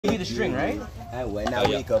Give you the string, right? And when I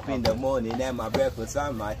wake up in the morning and my breakfast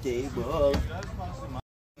on my table.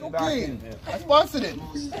 Okay, I sponsored it.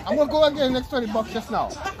 I'm gonna go again next $20 just now.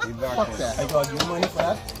 Fuck that. I got you money for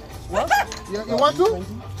that? What? You want to?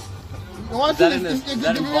 You want to? Is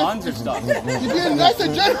that in bonds or stock? You're being nice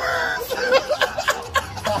and generous.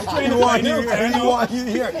 You want you here. You want you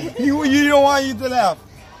here. You don't want you to laugh.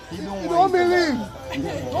 You don't believe.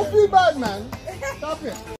 Don't feel bad, man. Stop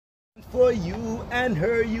it. For you and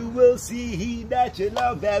her, you will see that your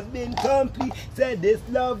love has been complete. Said this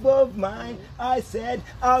love of mine, I said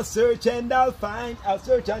I'll search and I'll find. I'll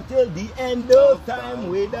search until the end of time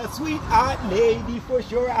with a sweetheart lady. For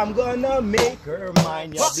sure, I'm gonna make her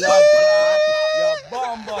mine. Your blood clot, your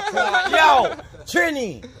bomber clot. Yo,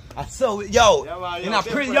 Trini. In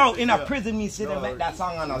a prison, me sit and make that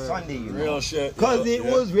song on a Sunday, you know. Real shit. Cause it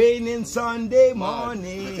was raining Sunday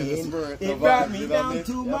morning. It brought me down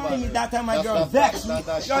to my knees. That time my girl vexed me.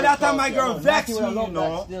 Yo, that time my girl vexed me, you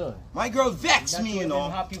know. My girl vexed me, you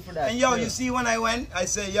know. And yo, you see when I went, I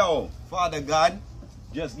said, yo, Father God,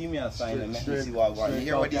 just give me a sign and let me see what I want. You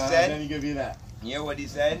hear what he said? Then he give you that. You hear what he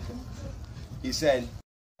said? He said,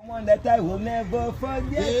 one that I will never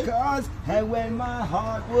forget, cause and when my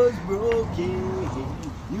heart was broken,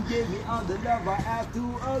 you gave me all the love I have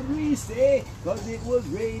to agree, say, cause it was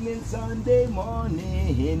raining Sunday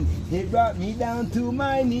morning, it brought me down to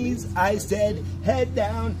my knees. I said, head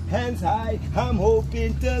down, hands high, I'm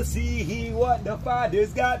hoping to see what the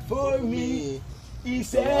Father's got for me. He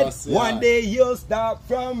said, one day you'll stop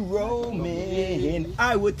from roaming.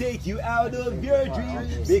 I will take you out of your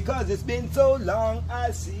dreams because it's been so long.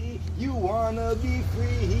 I see you wanna be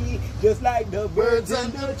free, just like the birds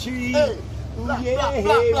in the tree. Ooh,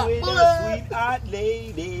 yeah, with a sweetheart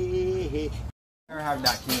lady. You never have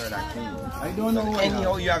that king or that queen. I don't know what.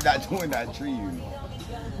 Anyhow, you have that two in that tree, you know.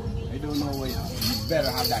 I don't know what. You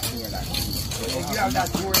better have that king or that queen. If you have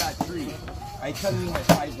that two or that tree, I tell you my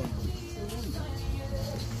size number.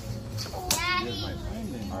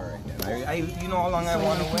 Alright then. You know how long I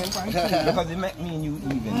want to win? Because it make me and you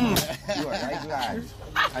even. You are right, glad.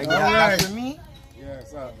 That's for me? Yeah,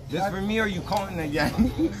 sir. This for me or you counting again?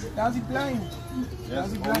 How's he playing?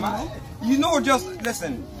 Yes, you know, just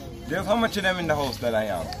listen. There's how much of them in the house that I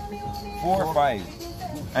have? 4 or 5.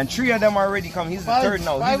 And 3 of them already come. He's the third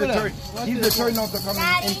now. He's the third now to come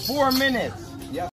in 4 minutes.